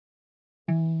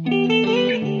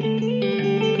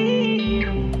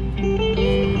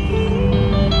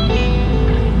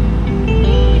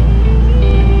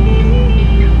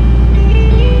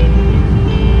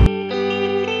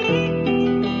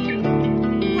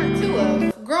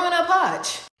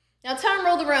Now, time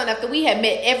rolled around after we had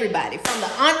met everybody, from the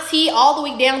auntie all the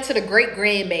way down to the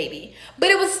great-grandbaby.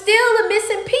 But it was still a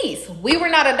missing piece. We were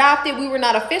not adopted. We were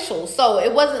not official. So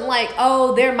it wasn't like,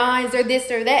 oh, they're mine, they're this,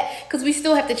 they're that, because we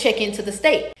still have to check into the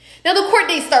state. Now, the court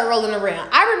dates start rolling around.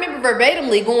 I remember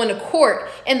verbatimly going to court,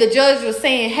 and the judge was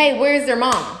saying, hey, where's their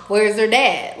mom? Where's their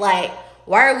dad? Like,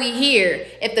 why are we here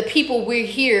if the people we're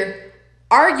here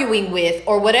arguing with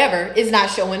or whatever is not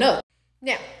showing up?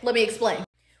 Now, let me explain.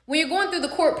 When you're going through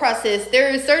the court process,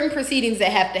 there are certain proceedings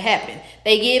that have to happen.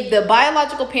 They give the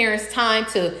biological parents time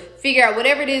to figure out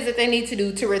whatever it is that they need to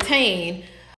do to retain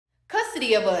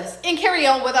custody of us and carry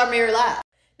on with our married lives.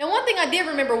 Now, one thing I did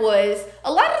remember was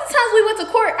a lot of the times we went to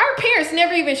court, our parents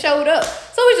never even showed up.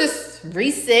 So it was just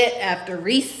reset after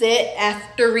reset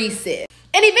after reset.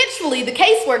 And eventually, the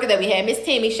caseworker that we had, Miss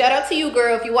Tammy, shout out to you,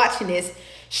 girl, if you're watching this,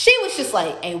 she was just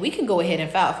like, hey, we can go ahead and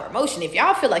file for a motion. If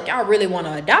y'all feel like y'all really want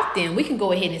to adopt them, we can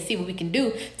go ahead and see what we can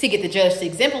do to get the judge to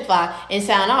exemplify and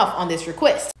sign off on this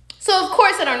request. So, of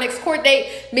course, at our next court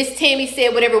date, Miss Tammy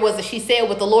said whatever it was that she said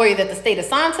with the lawyer that the state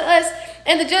assigned to us.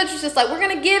 And the judge was just like, we're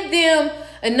going to give them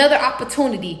another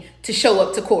opportunity to show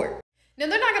up to court. Now,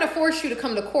 they're not going to force you to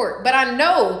come to court, but I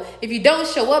know if you don't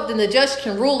show up, then the judge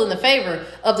can rule in the favor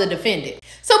of the defendant.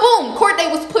 So, boom, court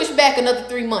date was pushed back another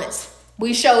 3 months.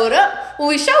 We showed up. When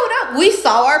we showed up, we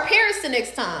saw our parents the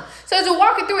next time. So as we're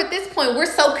walking through at this point, we're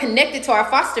so connected to our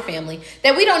foster family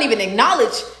that we don't even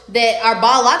acknowledge that our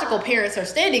biological parents are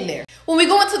standing there. When we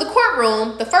go into the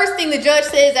courtroom, the first thing the judge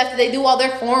says after they do all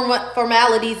their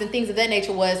formalities and things of that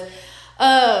nature was,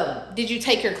 did you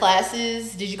take your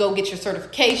classes? Did you go get your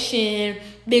certification?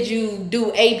 Did you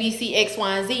do A, B, C, X,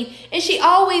 Y, and Z? And she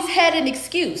always had an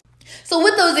excuse. So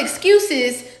with those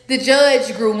excuses, the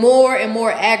judge grew more and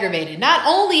more aggravated. Not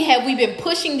only have we been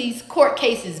pushing these court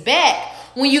cases back,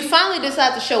 when you finally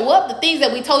decide to show up, the things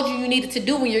that we told you needed to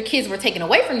do when your kids were taken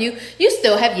away from you, you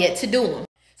still have yet to do them.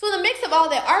 So in the mix of all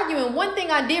that arguing, one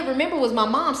thing I did remember was my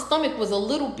mom's stomach was a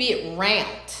little bit round.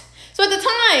 So at the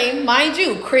time, mind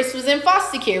you, Chris was in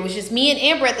foster care. It was just me and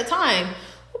Amber at the time,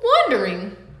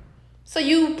 wondering, so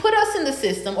you put us in the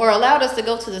system or allowed us to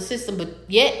go to the system, but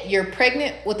yet you're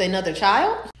pregnant with another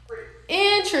child?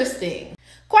 Interesting.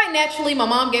 Quite naturally, my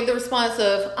mom gave the response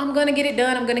of, I'm going to get it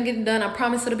done. I'm going to get it done. I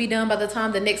promise it'll be done by the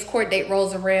time the next court date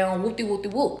rolls around.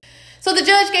 Whoop-de-whoop-de-whoop. So the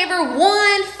judge gave her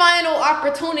one final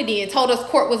opportunity and told us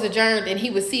court was adjourned and he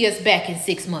would see us back in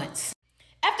 6 months.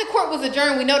 After court was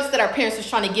adjourned, we noticed that our parents was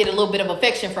trying to get a little bit of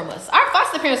affection from us. Our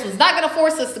foster parents was not going to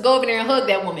force us to go over there and hug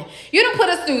that woman. You done put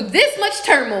us through this much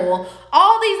turmoil,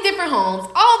 all these different homes,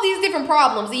 all these different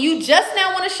problems, and you just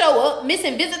now want to show up,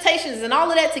 missing visitations and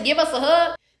all of that to give us a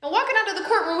hug? And walking out of the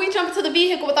courtroom, we jump into the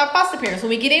vehicle with our foster parents.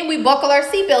 When we get in, we buckle our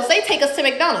seatbelts. They take us to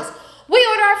McDonald's. We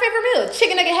order our favorite meal,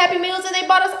 chicken nugget Happy Meals, and they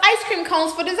bought us ice cream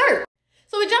cones for dessert.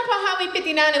 So we jump on Highway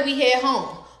 59 and we head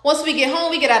home. Once we get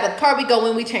home, we get out of the car, we go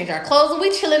in, we change our clothes, and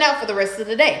we chilling out for the rest of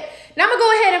the day. Now I'm going to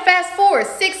go ahead and fast forward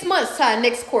 6 months to our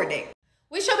next court date.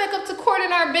 We show back up to court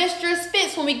in our best dress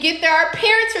fits. When we get there, our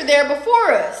parents are there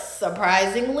before us.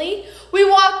 Surprisingly, we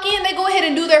walk in, they go ahead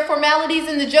and do their formalities,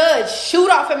 and the judge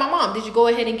shoot off at my mom. Did you go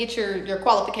ahead and get your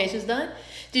qualifications done?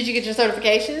 Did you get your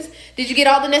certifications? Did you get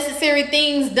all the necessary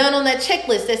things done on that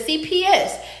checklist that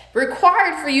CPS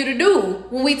required for you to do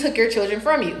when we took your children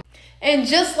from you? And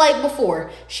just like before,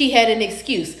 she had an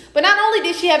excuse. But not only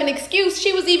did she have an excuse,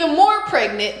 she was even more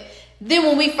pregnant than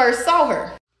when we first saw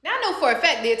her. Now I know for a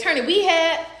fact the attorney we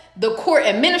had, the court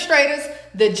administrators,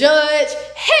 the judge,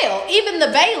 hell, even the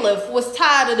bailiff was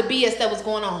tired of the BS that was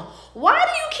going on. Why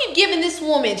do you keep giving this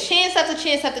woman chance after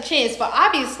chance after chance for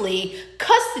obviously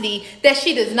custody that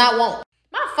she does not want?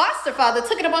 My foster father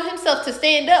took it upon himself to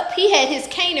stand up. He had his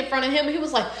cane in front of him and he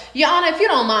was like, Your Honor, if you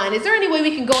don't mind, is there any way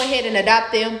we can go ahead and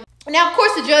adopt them? Now, of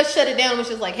course, the judge shut it down,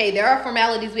 which is like, hey, there are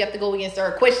formalities we have to go against. There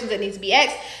are questions that need to be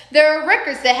asked. There are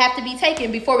records that have to be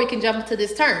taken before we can jump into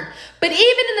this term. But even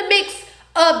in the mix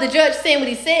of the judge saying what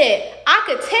he said, I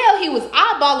could tell he was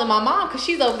eyeballing my mom because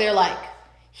she's over there like,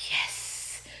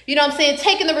 yes. You know what I'm saying?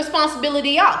 Taking the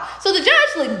responsibility off. So the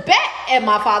judge looked back at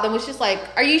my father and was just like,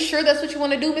 are you sure that's what you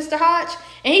want to do, Mr. Hodge?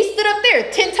 And he stood up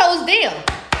there, 10 toes down,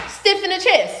 stiff in the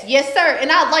chest. Yes, sir.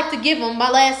 And I'd like to give him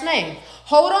my last name.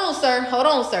 Hold on, sir. Hold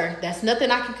on, sir. That's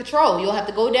nothing I can control. You'll have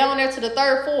to go down there to the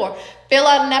 3rd floor, fill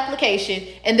out an application,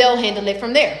 and they'll handle it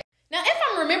from there. Now, if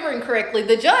I'm remembering correctly,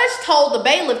 the judge told the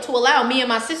bailiff to allow me and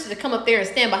my sister to come up there and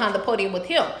stand behind the podium with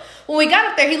him. When we got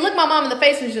up there, he looked my mom in the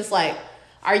face and was just like,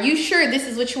 are you sure this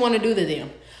is what you want to do to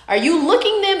them? Are you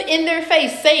looking them in their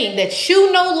face saying that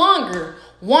you no longer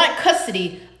want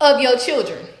custody of your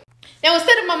children? Now,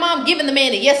 instead of my mom giving the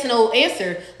man a yes or no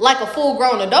answer like a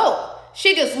full-grown adult,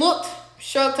 she just looked,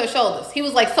 shrugged her shoulders. He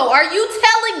was like, so are you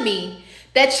telling me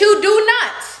that you do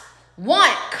not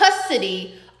want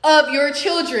custody of your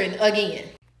children again?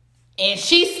 And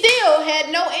she still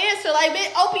had no answer. Like,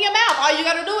 bitch, open your mouth. All you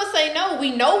got to do is say no.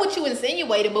 We know what you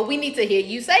insinuated, but we need to hear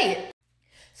you say it.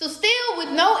 So still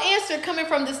with no answer coming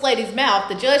from this lady's mouth,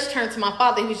 the judge turned to my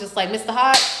father. He was just like, Mr.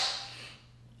 Hodge,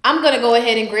 I'm going to go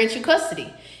ahead and grant you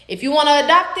custody. If you want to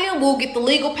adopt them, we'll get the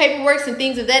legal paperwork and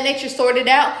things of that nature sorted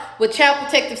out with Child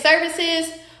Protective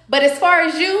Services. But as far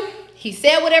as you, he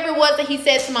said whatever it was that he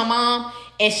said to my mom,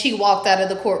 and she walked out of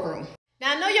the courtroom.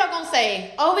 Now, I know y'all going to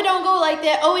say, oh, it don't go like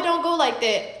that. Oh, it don't go like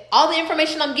that. All the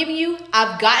information I'm giving you,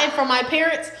 I've gotten from my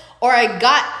parents, or I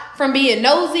got from being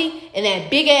nosy in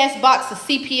that big ass box of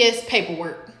CPS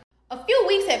paperwork. A few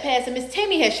weeks had passed and Miss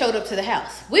Tammy had showed up to the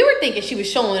house. We were thinking she was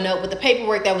showing up with the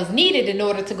paperwork that was needed in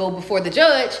order to go before the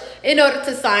judge in order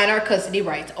to sign our custody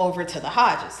rights over to the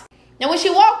Hodges. Now, when she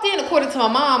walked in, according to my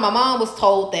mom was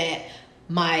told that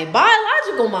my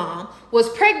biological mom was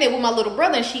pregnant with my little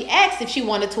brother, and she asked if she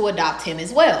wanted to adopt him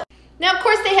as well. Now, of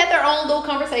course, they had their own little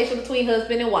conversation between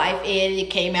husband and wife, and it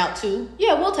came out to,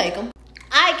 yeah, we'll take him.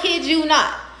 I kid you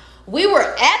not. We were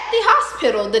at the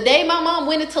hospital the day my mom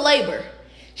went into labor.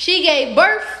 She gave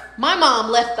birth, my mom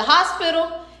left the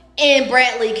hospital, and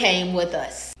Bradley came with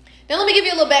us. Now, let me give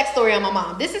you a little backstory on my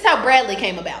mom. This is how Bradley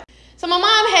came about. So my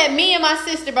mom had me and my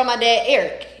sister by my dad,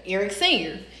 Eric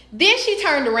Sr. Then she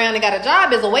turned around and got a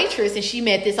job as a waitress, and she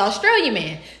met this Australian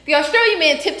man. The Australian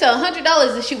man tipped her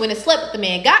 $100 and she went and slept with the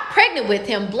man, got pregnant with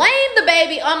him, blamed the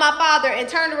baby on my father, and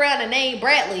turned around and named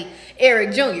Bradley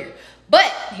Eric Jr.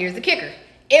 But here's the kicker.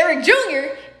 Eric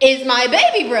Jr. is my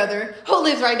baby brother who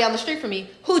lives right down the street from me,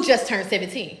 who just turned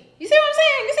 17. You see what I'm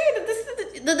saying? You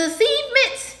see the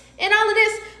deceivement and all of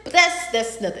this? But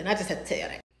that's nothing. I just had to tell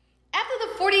you that. After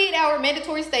the 48-hour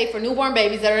mandatory stay for newborn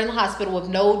babies that are in the hospital with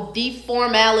no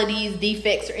deformalities,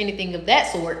 defects, or anything of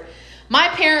that sort, my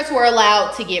parents were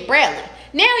allowed to get Bradley.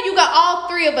 Now you got all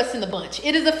three of us in the bunch.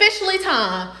 It is officially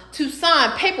time to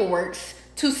sign paperwork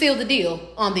to seal the deal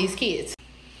on these kids.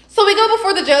 So we go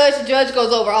before the judge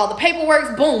goes over all the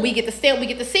paperwork, boom, we get the stamp, we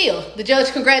get the seal. The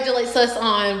judge congratulates us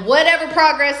on whatever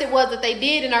progress it was that they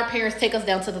did, and our parents take us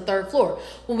down to the 3rd floor.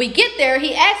 When we get there,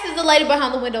 he asks the lady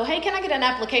behind the window, hey, can I get an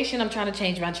application? I'm trying to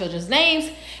change my children's names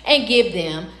and give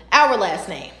them our last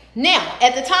name. Now,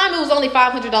 at the time, it was only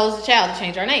 $500 a child to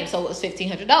change our name, so it was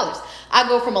 $1,500. I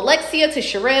go from Alexia to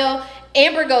Sherell,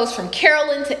 Amber goes from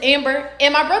Carolyn to Amber,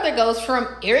 and my brother goes from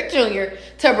Eric Jr.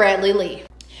 to Bradley Lee.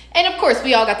 And of course,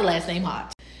 we all got the last name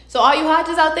Hodge. So all you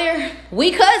Hodges out there,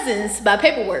 we cousins by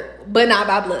paperwork, but not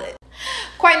by blood.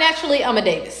 Quite naturally, I'm a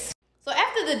Davis. So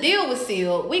after the deal was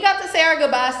sealed, we got to say our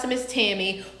goodbyes to Miss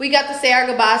Tammy. We got to say our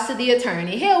goodbyes to the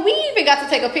attorney. Hell, we even got to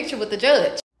take a picture with the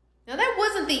judge. Now, that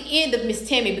wasn't the end of Miss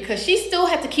Tammy, because she still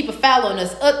had to keep a file on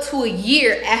us up to a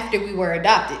year after we were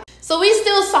adopted. So we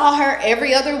still saw her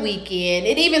every other weekend.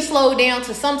 It even slowed down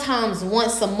to sometimes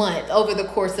once a month over the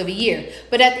course of a year.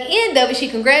 But at the end of it, she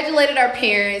congratulated our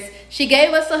parents. She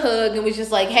gave us a hug and was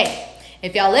just like, hey,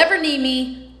 if y'all ever need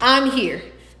me, I'm here.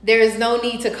 There is no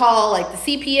need to call like the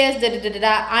CPS,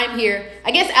 I'm here.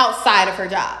 I guess outside of her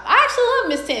job. I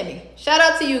actually love Miss Tammy. Shout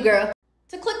out to you, girl.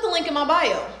 To click the link in my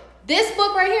bio. This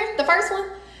book right here, the first one,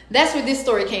 that's where this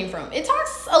story came from. It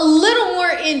talks a little more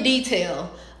in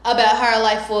detail about how our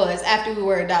life was after we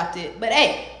were adopted. But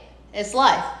hey, it's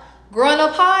life. Growing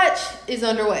up Hodge is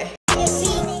underway.